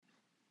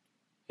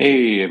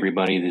Hey,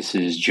 everybody, this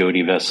is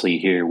Jody Vesley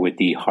here with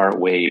the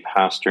Heartway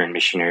Pastor and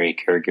Missionary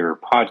Caregiver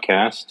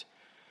Podcast.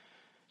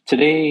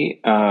 Today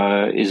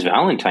is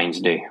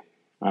Valentine's Day.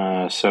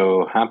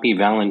 So happy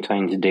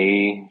Valentine's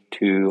Day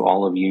to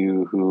all of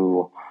you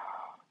who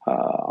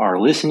are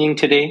listening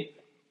today.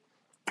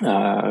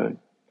 I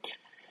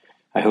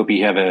hope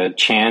you have a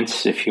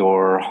chance, if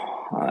you're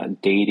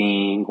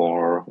dating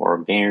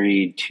or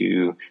married,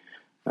 to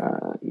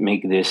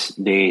make this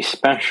day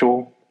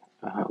special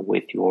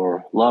with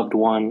your loved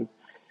one.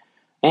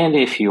 And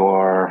if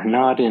you're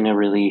not in a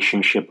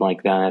relationship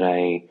like that,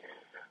 I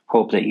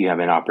hope that you have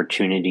an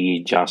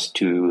opportunity just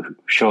to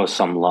show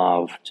some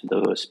love to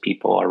those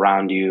people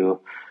around you,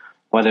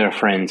 whether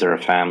friends or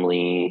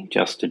family,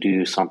 just to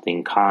do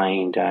something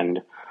kind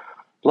and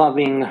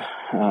loving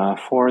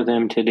for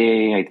them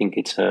today. I think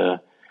it's a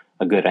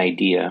good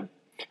idea.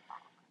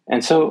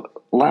 And so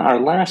our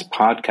last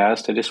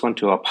podcast, I just want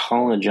to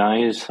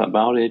apologize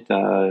about it.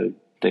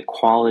 The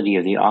quality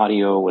of the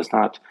audio was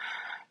not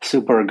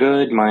super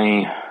good.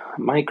 My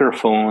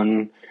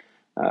microphone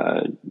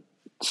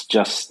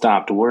just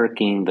stopped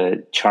working.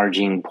 The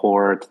charging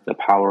port, the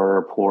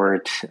power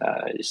port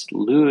is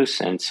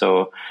loose, and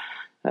so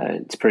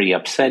it's pretty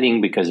upsetting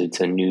because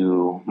it's a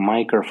new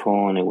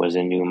microphone. It was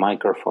a new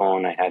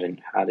microphone. I hadn't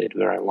had it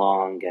very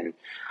long, and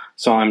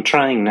so I'm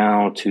trying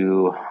now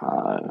to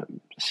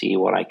see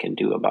what I can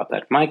do about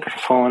that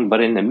microphone.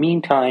 But in the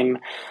meantime,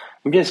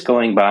 I'm just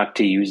going back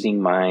to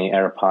using my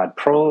AirPod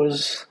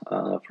Pros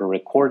for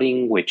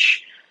recording,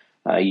 which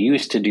I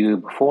used to do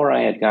before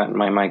I had gotten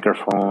my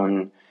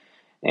microphone,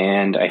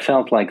 and I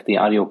felt like the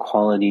audio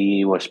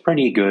quality was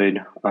pretty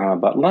good.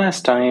 But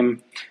last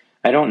time,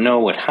 I don't know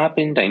what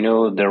happened. I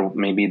know there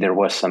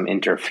was some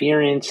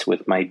interference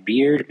with my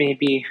beard.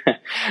 Maybe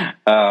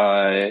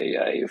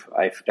I've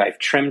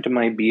trimmed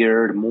my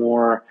beard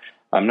more.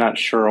 I'm not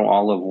sure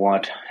all of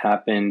what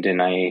happened,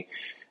 and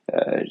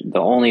the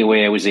only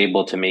way I was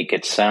able to make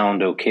it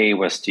sound okay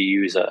was to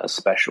use a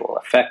special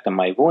effect on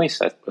my voice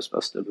that was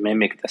supposed to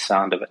mimic the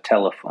sound of a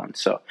telephone.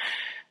 So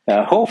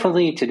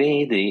hopefully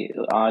today the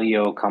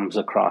audio comes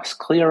across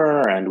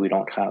clearer and we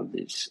don't have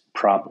this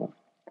problem.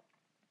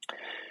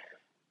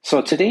 So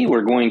today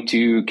we're going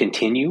to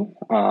continue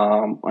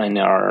on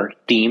our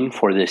theme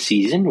for this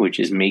season, which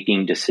is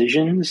making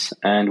decisions,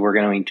 and we're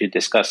going to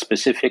discuss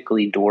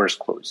specifically doors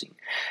closing.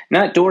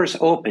 Not doors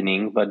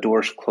opening, but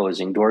doors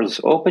closing.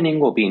 Doors opening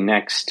will be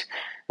next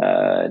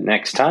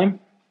time.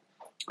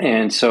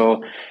 And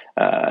so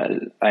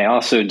I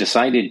also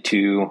decided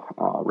to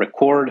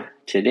record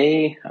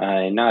today,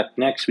 not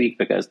next week,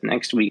 because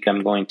next week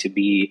I'm going to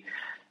be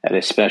at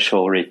a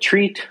special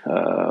retreat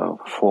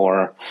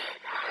for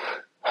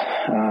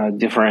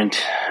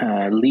different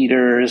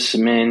leaders,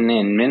 men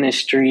in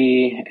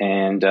ministry,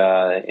 and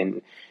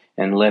in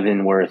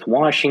Leavenworth,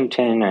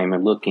 Washington. I'm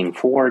looking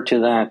forward to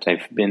that.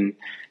 I've been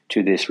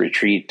to this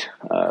retreat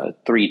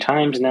 3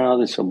 times now.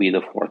 This will be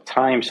the 4th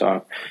time.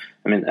 So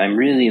I'm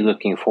really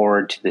looking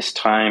forward to this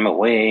time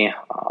away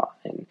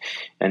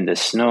in the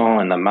snow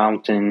and the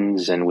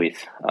mountains, and with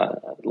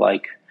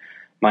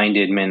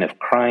like-minded men of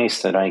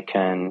Christ that I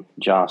can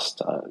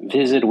just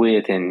visit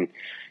with and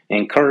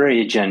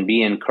encourage and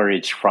be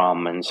encouraged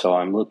from. And so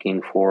I'm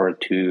looking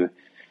forward to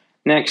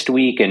next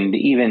week. And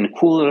even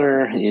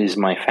cooler is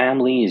my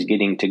family is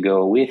getting to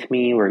go with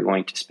me. We're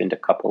going to spend a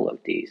couple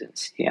of days in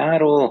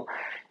Seattle,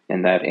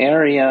 in that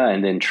area,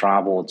 and then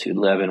travel to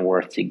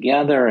Leavenworth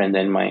together. And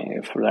then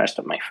for the rest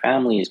of my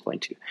family is going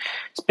to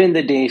spend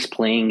the days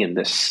playing in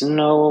the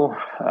snow,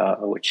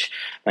 which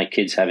my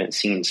kids haven't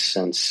seen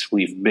since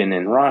we've been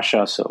in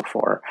Russia. So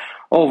for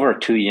over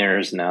 2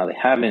 years now, they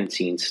haven't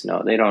seen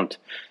snow. They don't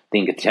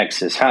think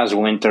Texas has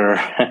winter.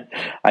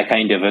 I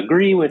kind of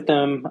agree with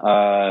them.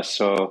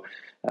 So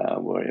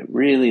we're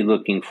really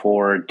looking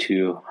forward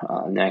to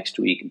next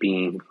week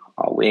being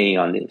away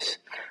on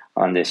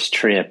this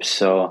trip.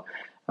 So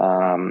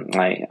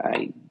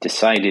I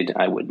decided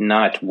I would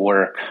not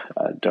work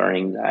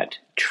during that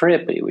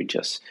trip. It would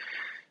just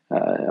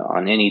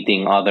on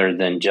anything other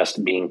than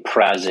just being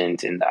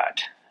present in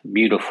that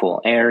beautiful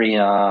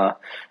area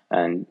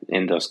and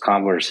in those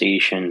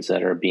conversations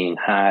that are being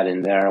had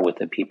in there with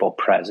the people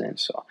present.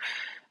 So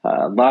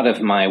a lot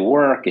of my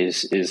work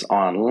is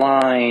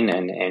online,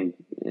 and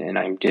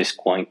I'm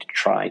just going to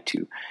try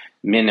to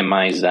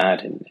minimize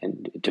that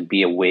and to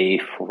be away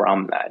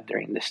from that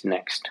during this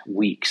next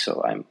week.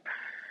 So I'm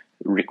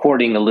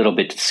recording a little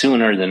bit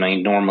sooner than I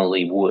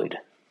normally would.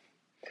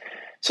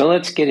 So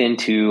let's get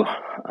into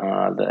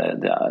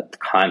the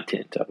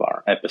content of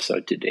our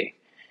episode today.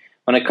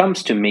 When it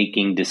comes to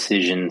making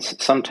decisions,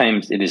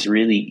 sometimes it is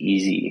really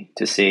easy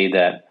to say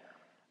that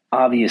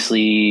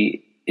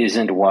obviously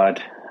isn't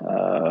what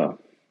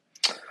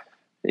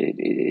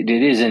it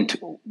isn't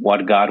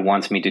what God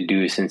wants me to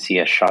do, since He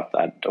has shut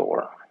that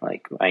door.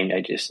 Like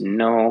I just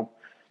know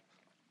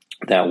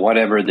that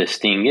whatever this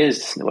thing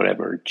is,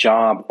 whatever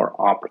job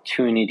or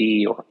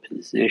opportunity or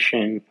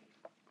position,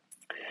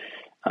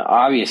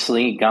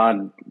 obviously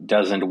God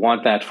doesn't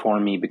want that for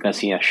me because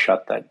He has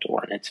shut that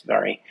door, and it's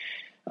very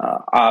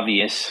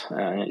obvious.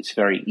 It's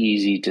very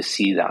easy to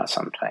see that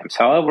sometimes.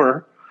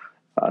 However,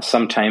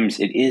 sometimes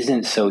it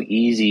isn't so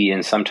easy,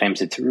 and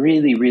sometimes it's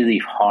really, really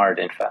hard,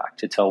 in fact,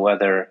 to tell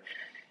whether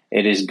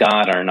it is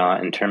God or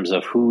not in terms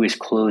of who is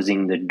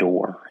closing the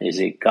door. Is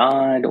it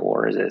God,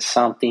 or is it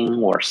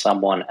something or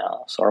someone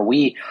else? Are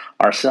we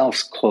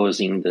ourselves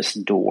closing this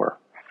door?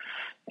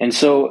 And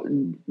so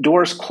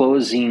doors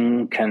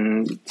closing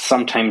can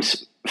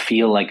sometimes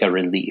feel like a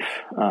relief.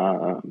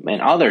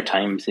 And other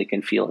times it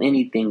can feel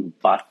anything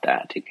but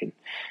that. It can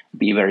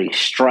be very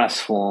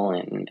stressful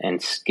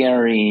and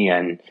scary,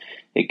 and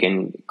it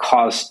can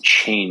cause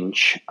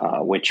change,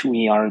 which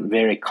we aren't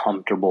very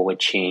comfortable with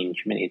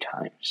change many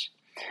times.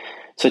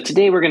 So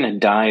today we're going to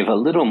dive a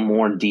little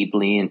more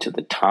deeply into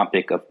the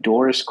topic of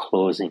doors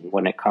closing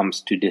when it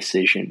comes to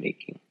decision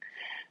making.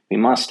 We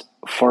must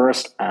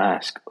first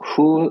ask,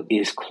 who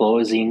is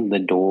closing the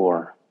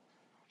door?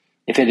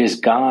 If it is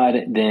God,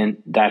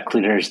 then that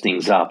clears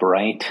things up,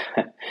 right?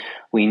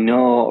 We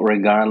know,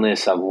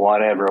 regardless of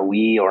whatever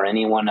we or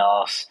anyone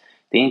else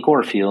think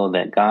or feel,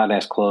 that God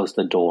has closed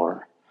the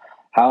door.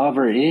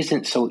 However, it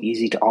isn't so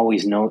easy to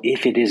always know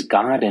if it is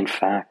God, in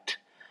fact,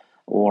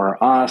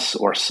 or us,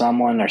 or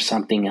someone, or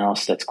something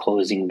else that's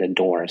closing the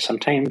door.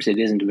 Sometimes it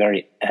isn't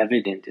very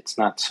evident. It's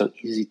not so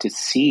easy to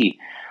see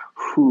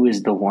who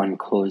is the one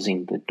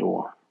closing the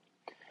door.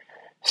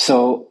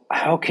 So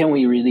how can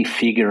we really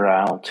figure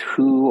out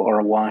who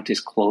or what is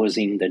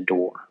closing the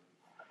door?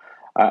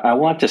 I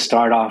want to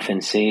start off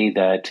and say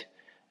that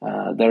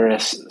there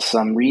is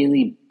some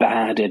really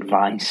bad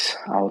advice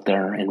out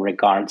there in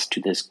regards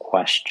to this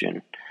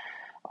question.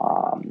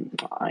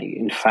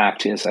 In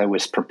fact, as I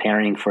was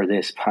preparing for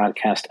this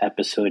podcast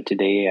episode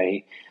today,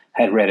 I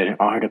had read an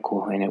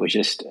article, and it was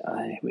just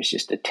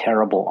a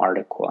terrible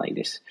article.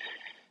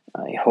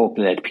 I hope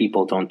that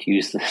people don't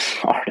use this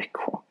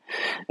article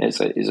as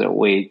a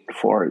way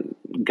for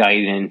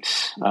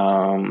guidance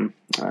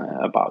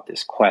about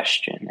this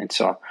question. And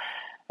so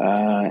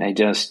I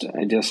just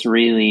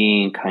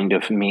really kind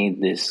of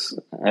made this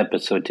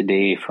episode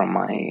today from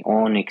my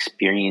own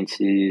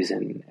experiences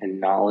and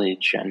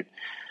knowledge and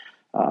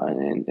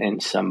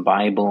some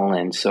Bible,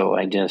 and so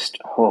I just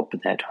hope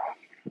that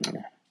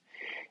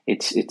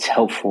it's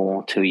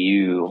helpful to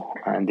you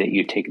and that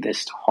you take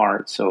this to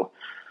heart. So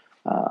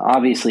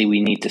obviously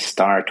we need to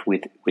start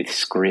with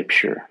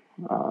Scripture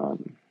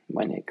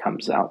when it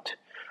comes out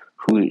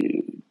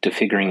to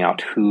figuring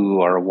out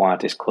who or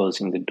what is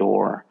closing the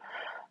door.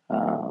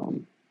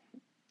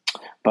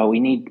 But we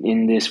need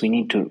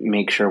to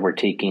make sure we're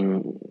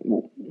taking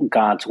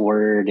God's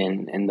word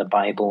and the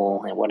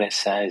Bible and what it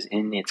says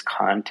in its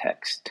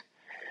context.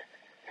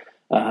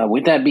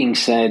 With that being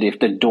said, if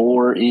the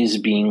door is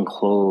being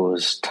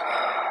closed,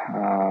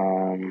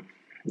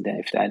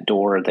 if that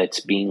door that's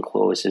being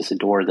closed is a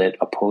door that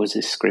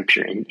opposes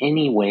Scripture in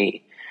any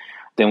way,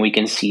 then we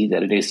can see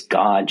that it is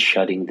God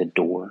shutting the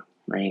door,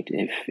 right?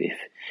 If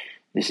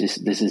this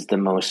is the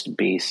most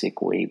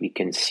basic way we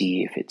can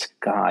see if it's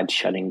God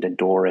shutting the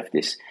door, if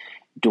this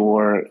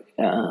door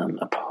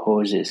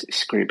opposes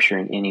Scripture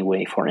in any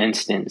way. For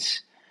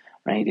instance,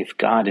 right, if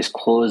God is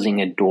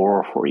closing a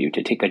door for you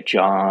to take a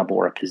job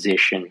or a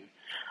position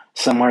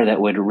somewhere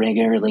that would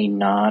regularly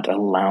not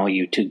allow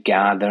you to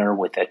gather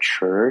with a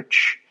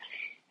church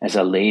as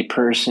a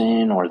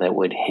layperson, or that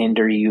would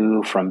hinder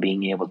you from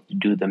being able to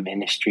do the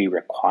ministry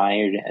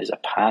required as a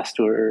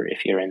pastor,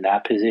 if you're in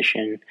that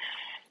position,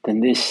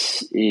 then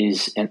this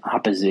is an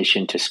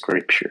opposition to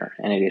Scripture,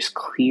 and it is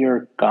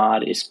clear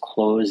God is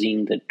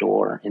closing the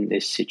door in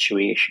this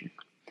situation.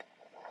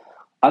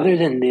 Other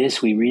than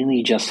this, we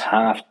really just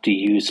have to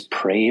use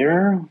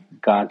prayer,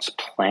 God's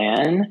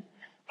plan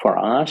for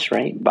us,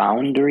 right?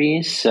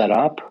 Boundaries set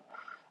up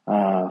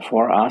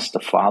for us to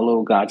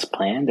follow God's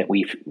plan that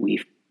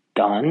we've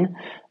done.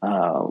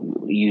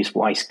 Use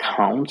wise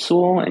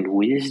counsel and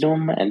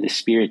wisdom and the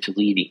Spirit's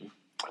leading.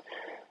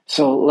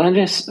 So let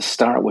us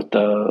start with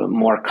the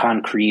more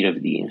concrete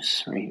of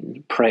these,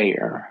 right?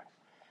 Prayer.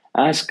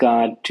 Ask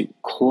God to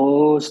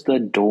close the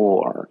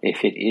door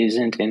if it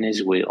isn't in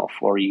His will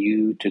for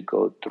you to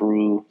go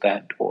through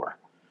that door.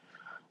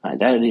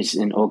 That is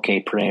an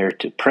okay prayer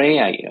to pray.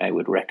 I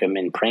would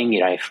recommend praying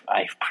it.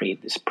 I've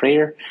prayed this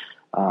prayer.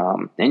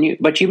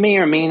 But you may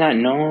or may not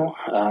know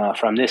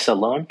from this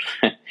alone.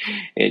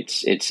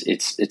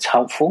 It's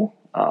helpful.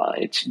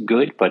 It's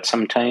good, but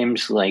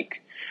sometimes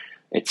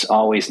it's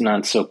always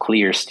not so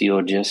clear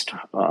still just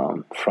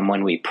from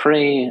when we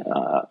pray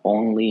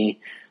only.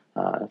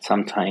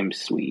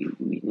 Sometimes we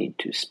need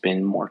to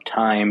spend more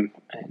time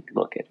and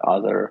look at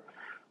other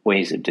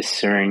ways of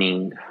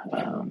discerning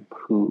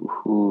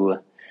who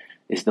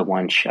is the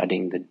one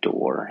shutting the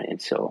door.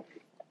 And so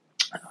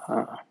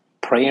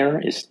prayer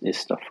is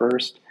the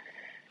first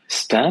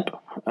step.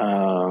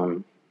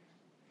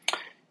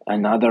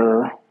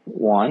 Another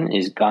one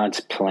is God's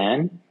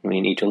plan.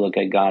 We need to look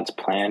at God's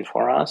plan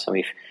for us. And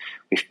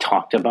we've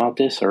talked about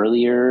this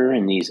earlier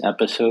in these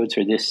episodes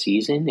or this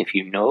season. If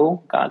you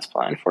know God's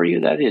plan for you,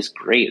 that is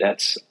great.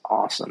 That's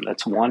awesome.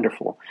 That's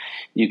wonderful.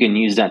 You can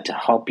use that to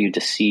help you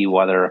to see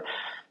whether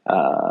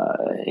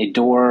a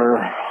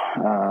door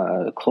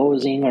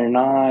closing or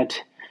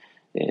not,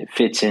 it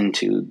fits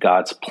into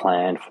God's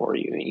plan for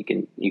you.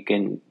 You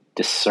can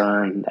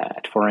discern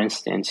that. For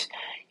instance,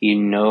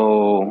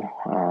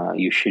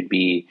 you should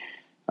be,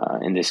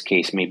 in this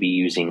case, maybe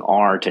using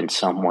art in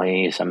some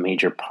way is a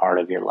major part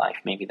of your life.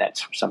 Maybe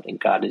that's something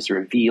God has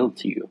revealed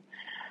to you.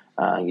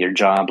 Your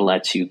job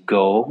lets you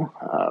go,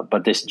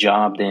 but this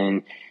job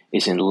then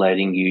isn't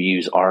letting you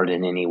use art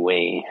in any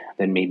way.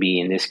 Then maybe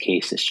in this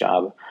case, this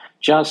job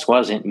just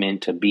wasn't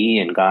meant to be,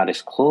 and God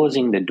is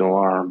closing the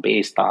door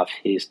based off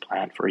His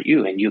plan for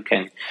you. And you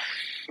can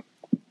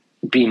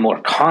be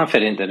more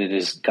confident that it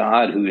is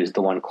God who is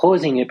the one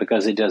closing it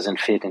because it doesn't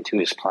fit into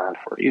His plan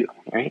for you,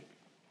 right?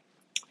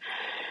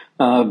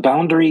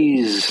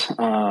 Boundaries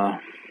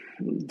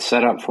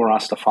set up for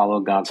us to follow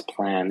God's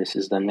plan. This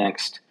is the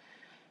next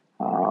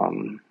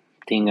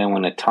thing I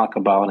want to talk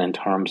about in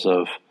terms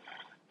of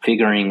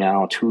figuring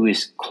out who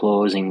is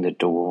closing the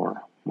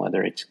door,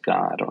 whether it's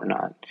God or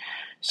not.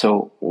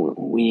 So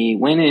we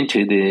went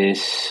into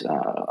this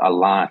a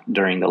lot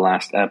during the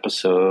last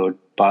episode,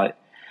 but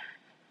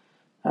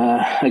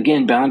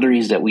again,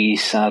 boundaries that we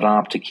set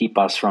up to keep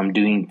us from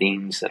doing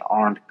things that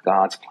aren't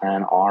God's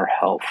plan are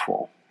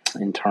helpful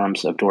in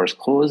terms of doors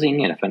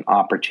closing. And if an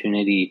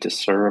opportunity to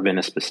serve in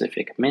a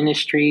specific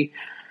ministry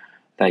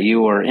that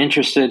you are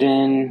interested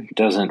in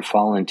doesn't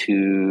fall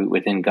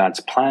within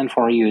God's plan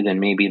for you, then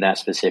maybe that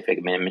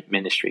specific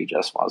ministry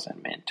just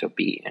wasn't meant to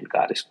be, and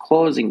God is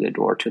closing the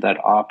door to that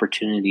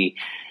opportunity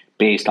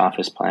based off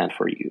His plan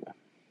for you,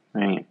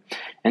 right?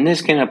 And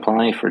this can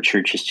apply for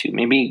churches too.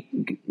 Maybe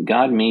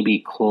God may be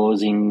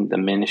closing the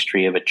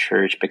ministry of a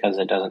church because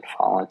it doesn't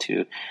fall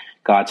into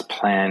God's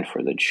plan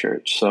for the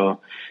church. So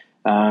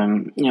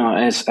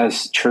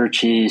as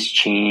churches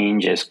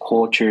change, as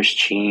cultures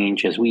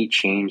change, as we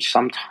change,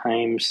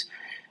 sometimes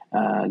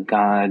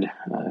God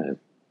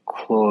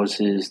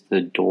closes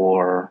the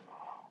door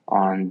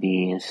on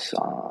these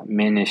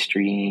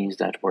ministries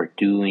that we're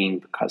doing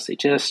because they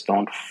just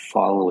don't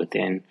fall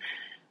within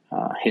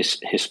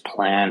His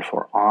plan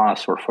for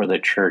us or for the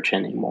church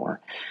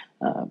anymore.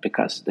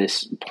 Because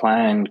this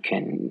plan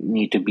can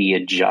need to be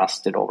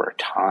adjusted over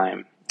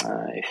time.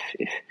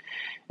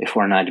 If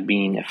we're not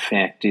being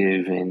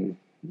effective in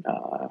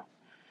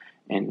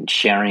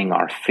sharing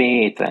our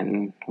faith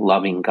and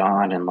loving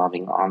God and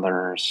loving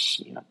others,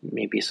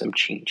 maybe some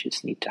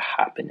changes need to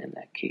happen in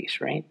that case,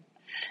 right?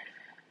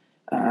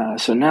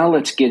 So now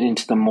let's get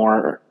into the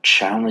more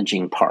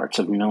challenging parts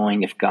of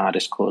knowing if God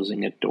is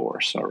closing a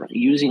door. So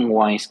using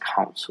wise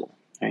counsel,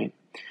 right?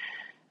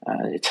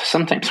 It's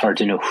sometimes hard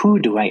to know, who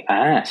do I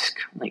ask?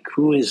 Like,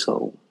 who is a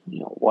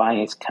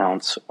wise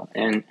counsel?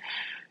 And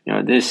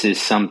this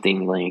is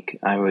something like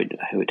I would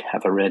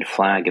have a red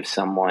flag if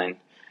someone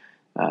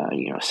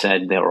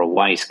said they were a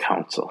wise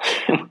counsel.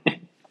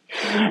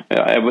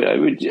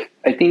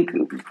 I think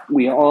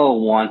we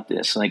all want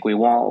this. Like, we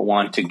all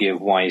want to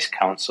give wise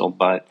counsel,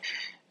 but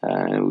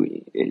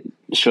it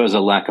shows a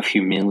lack of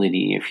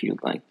humility if you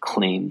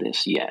claim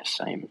this. Yes,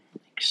 I'm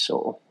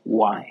so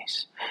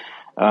wise.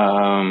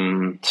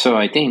 So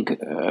I think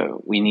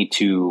we need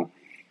to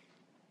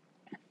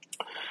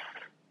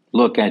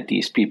look at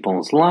these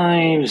people's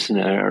lives,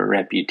 their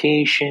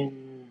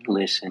reputation,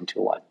 listen to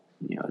what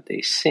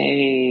they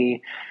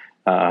say.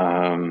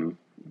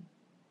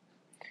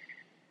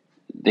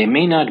 They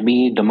may not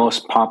be the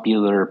most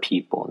popular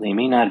people. They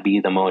may not be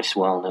the most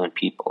well-known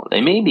people.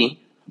 They may be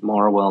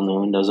more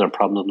well-known. Those are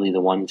probably the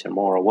ones you're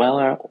more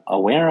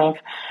aware of.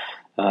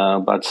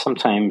 But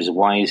sometimes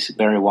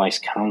very wise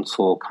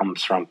counsel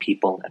comes from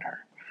people that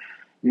are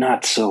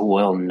not so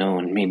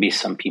well-known. Maybe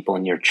some people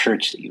in your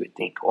church that you would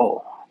think,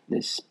 oh,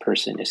 this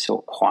person is so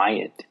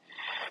quiet.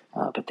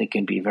 But they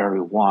can be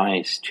very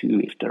wise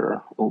too if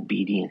they're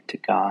obedient to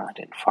God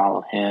and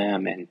follow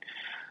Him and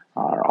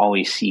are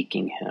always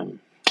seeking Him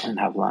and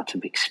have lots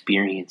of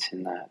experience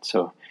in that.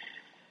 So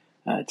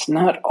it's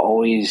not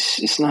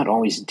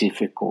always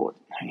difficult,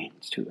 right,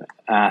 to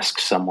ask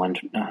someone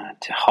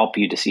to help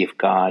you to see if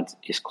God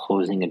is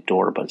closing a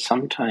door. But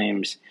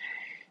sometimes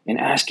in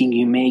asking,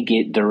 you may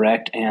get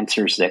direct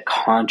answers that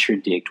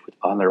contradict with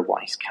other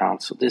wise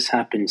counsel. This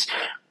happens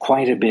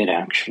quite a bit,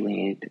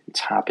 actually. It's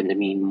happened to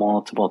me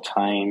multiple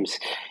times,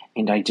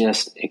 and I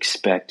just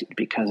expect it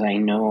because I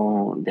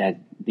know that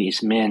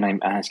these men I'm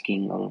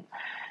asking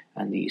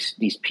and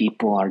these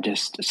people are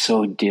just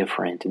so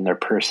different, and their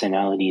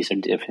personalities are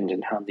different,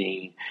 and how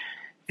they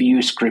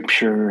view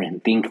Scripture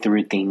and think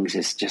through things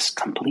is just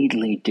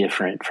completely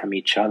different from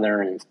each other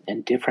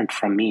and different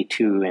from me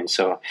too. And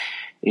so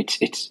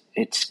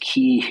it's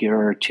key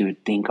here to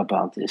think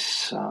about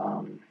this.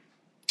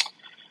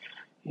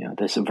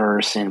 This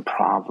verse in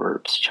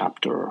Proverbs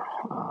chapter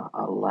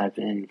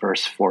 11,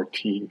 verse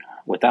 14.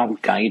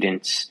 Without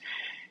guidance,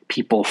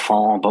 people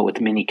fall, but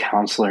with many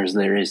counselors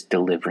there is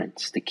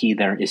deliverance. The key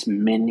there is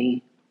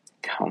many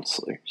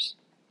counselors.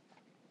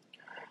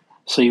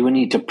 So you will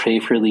need to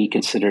prayerfully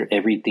consider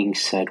everything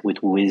said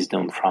with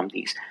wisdom from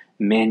these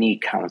many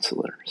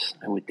counselors.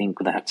 I would think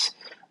that's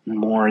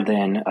more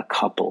than a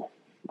couple.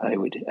 I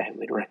would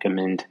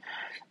recommend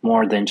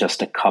more than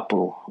just a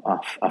couple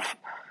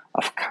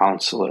of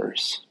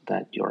counselors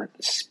that you're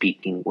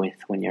speaking with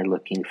when you're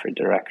looking for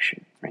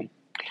direction, right?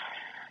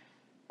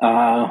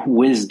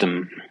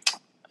 Wisdom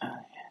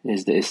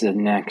is the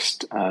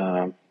next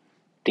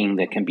thing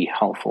that can be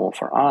helpful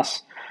for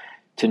us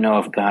to know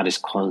if God is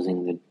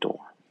closing the door.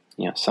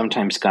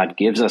 Sometimes God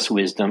gives us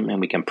wisdom,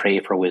 and we can pray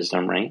for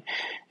wisdom, right?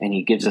 And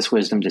He gives us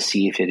wisdom to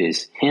see if it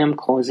is Him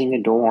closing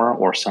a door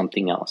or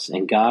something else.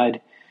 And God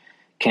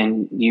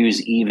can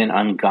use even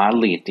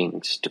ungodly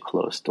things to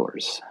close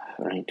doors,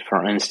 right?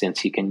 For instance,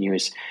 He can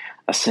use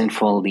a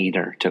sinful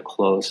leader to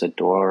close a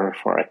door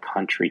for a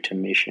country to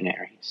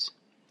missionaries,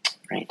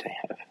 right? I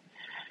have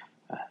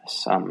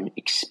some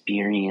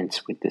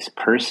experience with this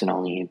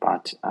personally,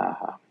 but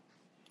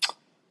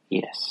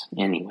yes,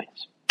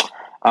 anyways.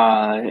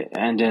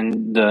 And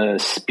then the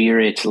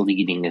Spirit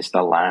leading is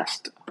the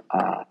last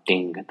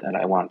thing that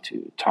I want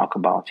to talk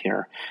about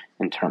here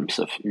in terms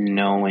of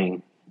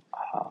knowing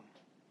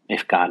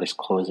if God is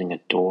closing a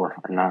door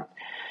or not.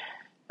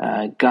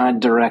 God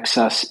directs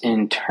us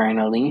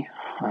internally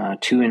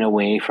to and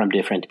away from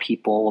different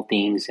people,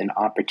 things, and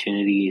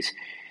opportunities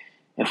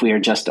if we are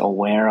just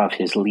aware of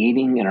His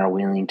leading and are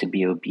willing to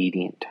be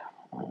obedient.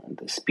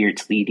 The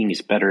Spirit's leading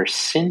is better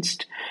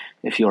sensed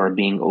if you are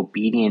being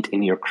obedient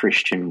in your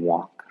Christian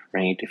walk,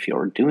 right? If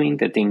you're doing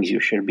the things you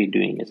should be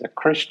doing as a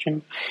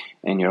Christian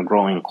and you're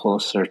growing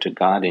closer to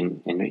God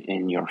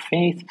in your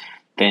faith,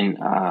 then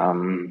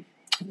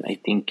I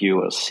think you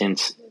will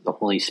sense the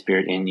Holy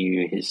Spirit in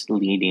you, His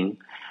leading.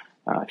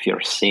 If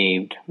you're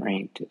saved,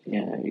 right,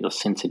 you'll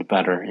sense it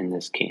better in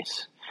this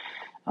case.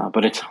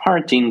 But it's a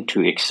hard thing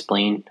to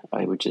explain.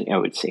 I would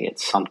say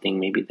it's something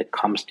maybe that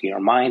comes to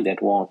your mind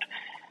that won't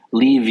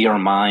leave your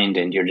mind,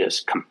 and you're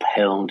just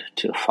compelled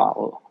to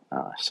follow.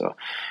 So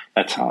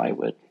that's how I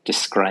would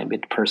describe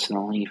it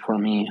personally for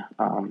me.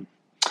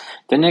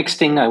 The next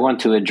thing I want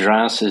to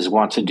address is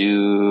what to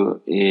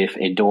do if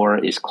a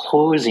door is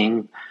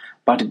closing,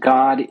 but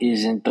God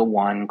isn't the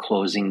one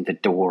closing the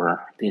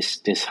door.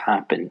 This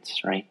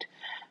happens, right?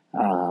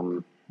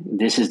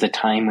 This is the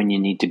time when you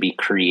need to be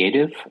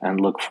creative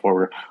and look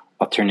for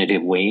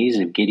alternative ways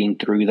of getting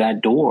through that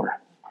door.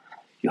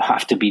 You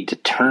have to be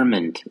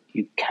determined.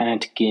 You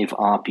can't give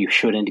up. You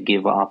shouldn't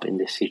give up in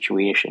this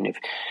situation. If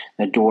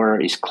the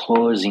door is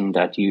closing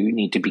that you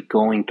need to be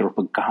going through,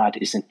 but God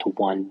isn't the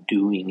one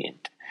doing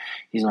it.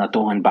 He's not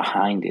the one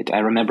behind it. I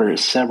remember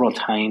several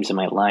times in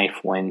my life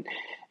when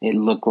it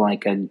looked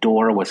like a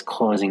door was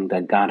closing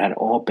that God had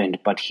opened,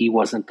 but He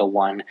wasn't the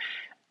one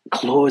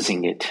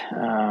closing it.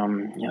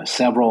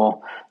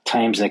 Several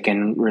times I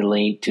can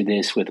relate to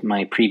this with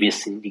my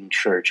previous sending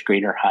church,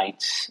 Greater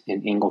Heights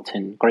in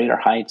Ingleton. Greater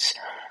Heights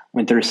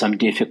went through some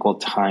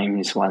difficult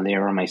times while they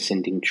were my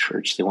sending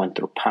church. They went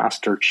through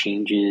pastor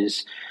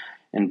changes,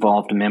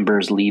 involved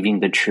members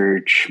leaving the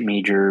church,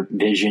 major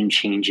vision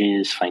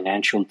changes,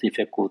 financial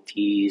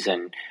difficulties,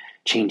 and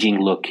changing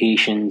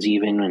locations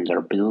even in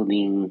their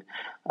building.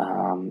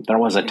 There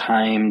was a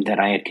time that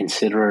I had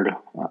considered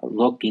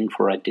looking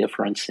for a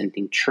different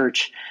sending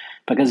church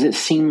because it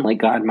seemed like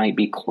God might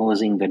be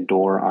closing the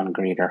door on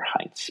Greater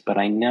Heights. But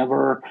I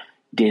never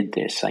did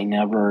this. I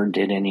never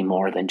did any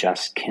more than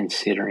just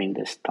considering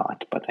this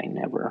thought, but I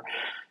never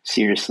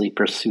seriously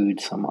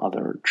pursued some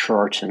other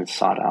church and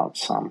sought out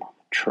some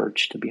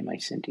church to be my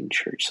sending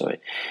church. So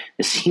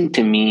it seemed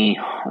to me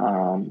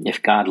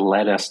if God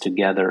led us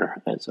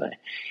together as a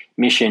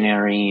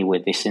missionary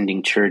with a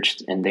sending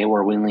church and they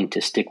were willing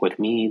to stick with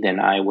me, then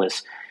I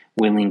was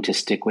willing to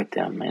stick with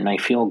them. And I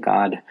feel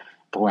God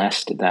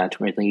blessed that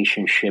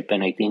relationship,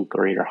 and I think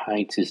Greater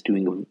Heights is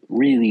doing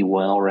really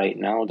well right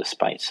now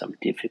despite some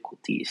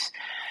difficulties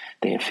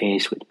they have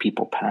faced with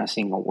people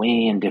passing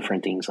away and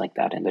different things like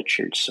that in the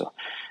church. So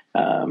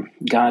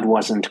God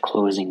wasn't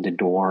closing the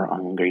door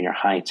on Greater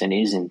Heights and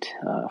isn't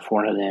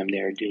for them.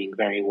 They're doing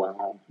very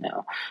well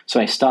now. So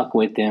I stuck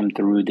with them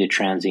through the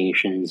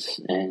transitions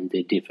and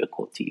the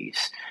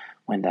difficulties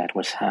when that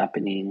was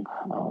happening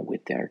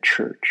with their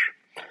church.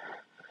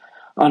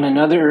 On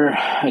another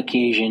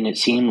occasion, it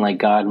seemed like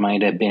God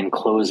might have been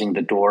closing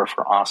the door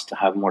for us to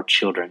have more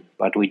children,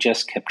 but we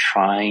just kept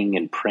trying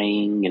and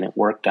praying, and it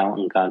worked out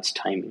in God's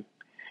timing.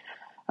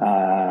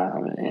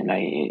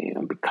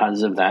 And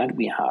because of that,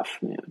 we have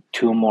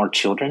 2 more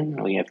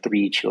children. We have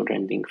 3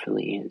 children,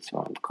 thankfully, and so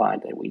I'm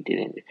glad that we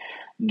didn't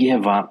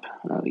give up.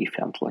 We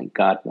felt like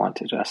God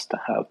wanted us to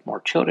have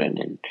more children,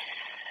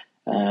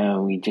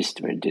 and we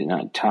just did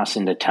not toss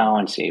in the towel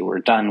and say we're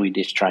done. We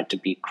just tried to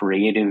be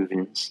creative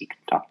and seek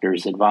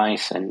doctor's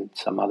advice and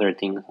some other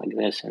things like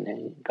this, and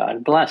then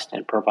God blessed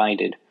and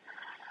provided.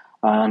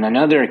 On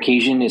another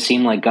occasion, it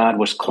seemed like God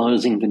was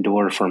closing the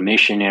door for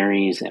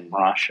missionaries in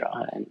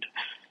Russia, and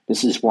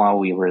this is while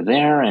we were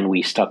there, and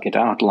we stuck it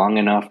out long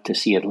enough to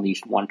see at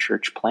least one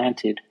church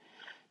planted.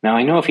 Now,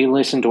 I know if you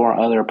listen to our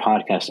other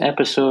podcast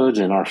episodes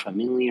and are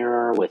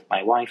familiar with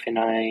my wife and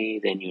I,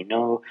 then you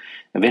know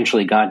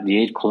eventually God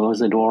did close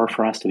the door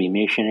for us to be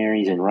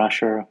missionaries in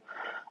Russia.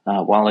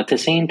 while at the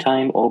same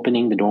time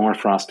opening the door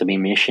for us to be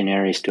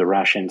missionaries to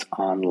Russians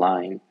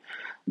online.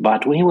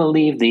 But we will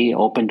leave the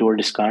open door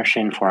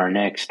discussion for our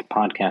next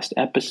podcast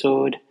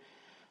episode.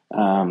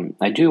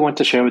 I do want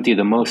to share with you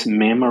the most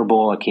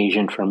memorable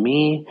occasion for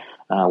me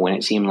when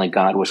it seemed like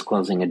God was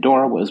closing a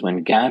door was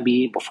when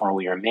Gabby, before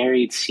we were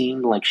married,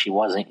 seemed like she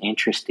wasn't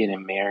interested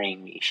in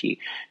marrying me.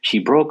 She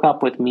broke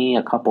up with me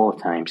a couple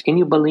of times. Can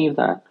you believe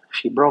that?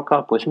 She broke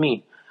up with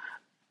me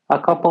a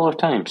couple of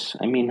times.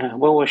 I mean,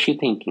 what was she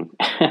thinking?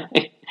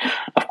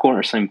 Of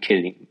course, I'm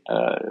kidding.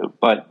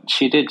 But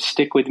she did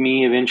stick with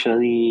me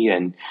eventually,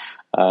 and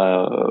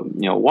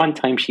one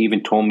time she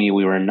even told me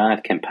we were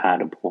not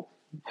compatible.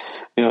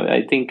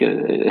 I think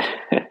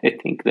I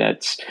think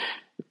that's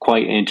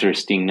quite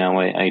interesting. Now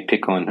I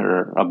pick on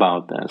her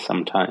about that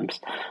sometimes,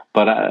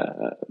 but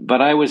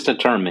I was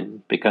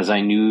determined because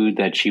I knew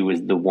that she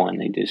was the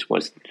one.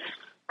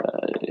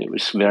 It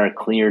was very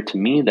clear to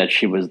me that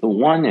she was the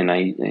one, and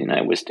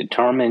I was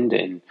determined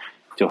and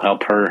to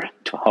help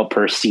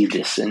her see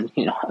this. And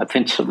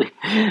eventually,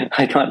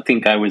 I don't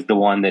think I was the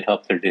one that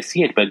helped her to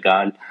see it, but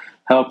God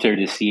helped her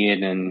to see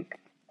it, and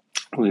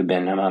we've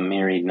been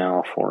married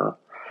now for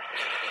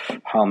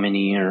how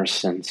many years?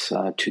 Since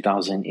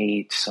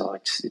 2008, so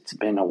it's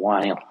been a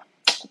while,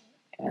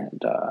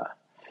 and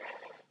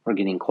we're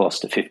getting close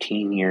to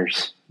 15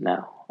 years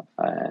now,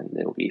 and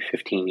it'll be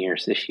 15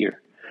 years this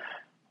year.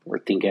 We're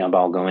thinking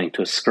about going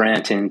to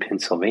Scranton,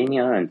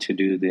 Pennsylvania, and to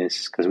do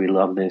this because we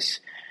love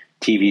this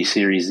TV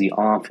series, The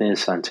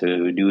Office, and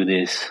to do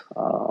this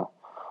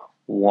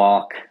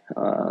walk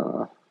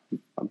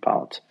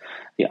about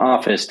The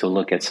Office to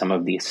look at some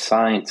of these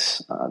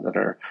sites that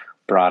are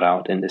brought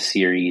out in the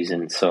series.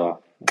 And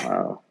so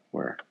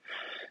we're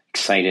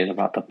excited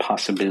about the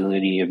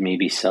possibility of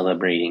maybe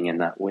celebrating in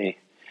that way.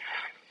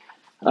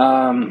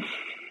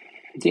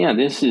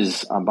 This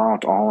is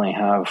about all I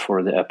have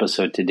for the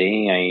episode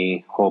today.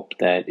 I hope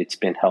that it's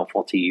been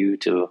helpful to you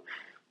to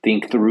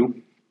think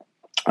through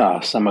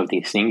some of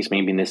these things.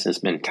 Maybe this has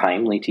been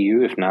timely to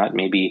you. If not,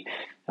 maybe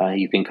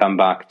you can come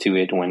back to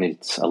it when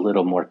it's a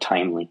little more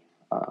timely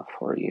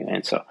for you.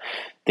 And so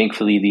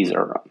thankfully these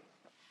are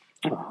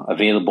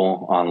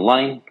available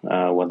online,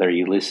 whether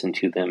you listen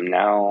to them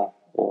now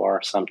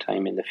or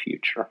sometime in the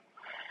future.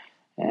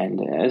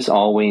 And as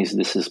always,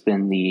 this has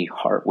been the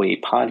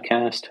Heartway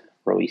Podcast,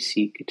 where we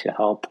seek to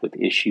help with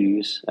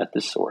issues at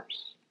the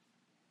source.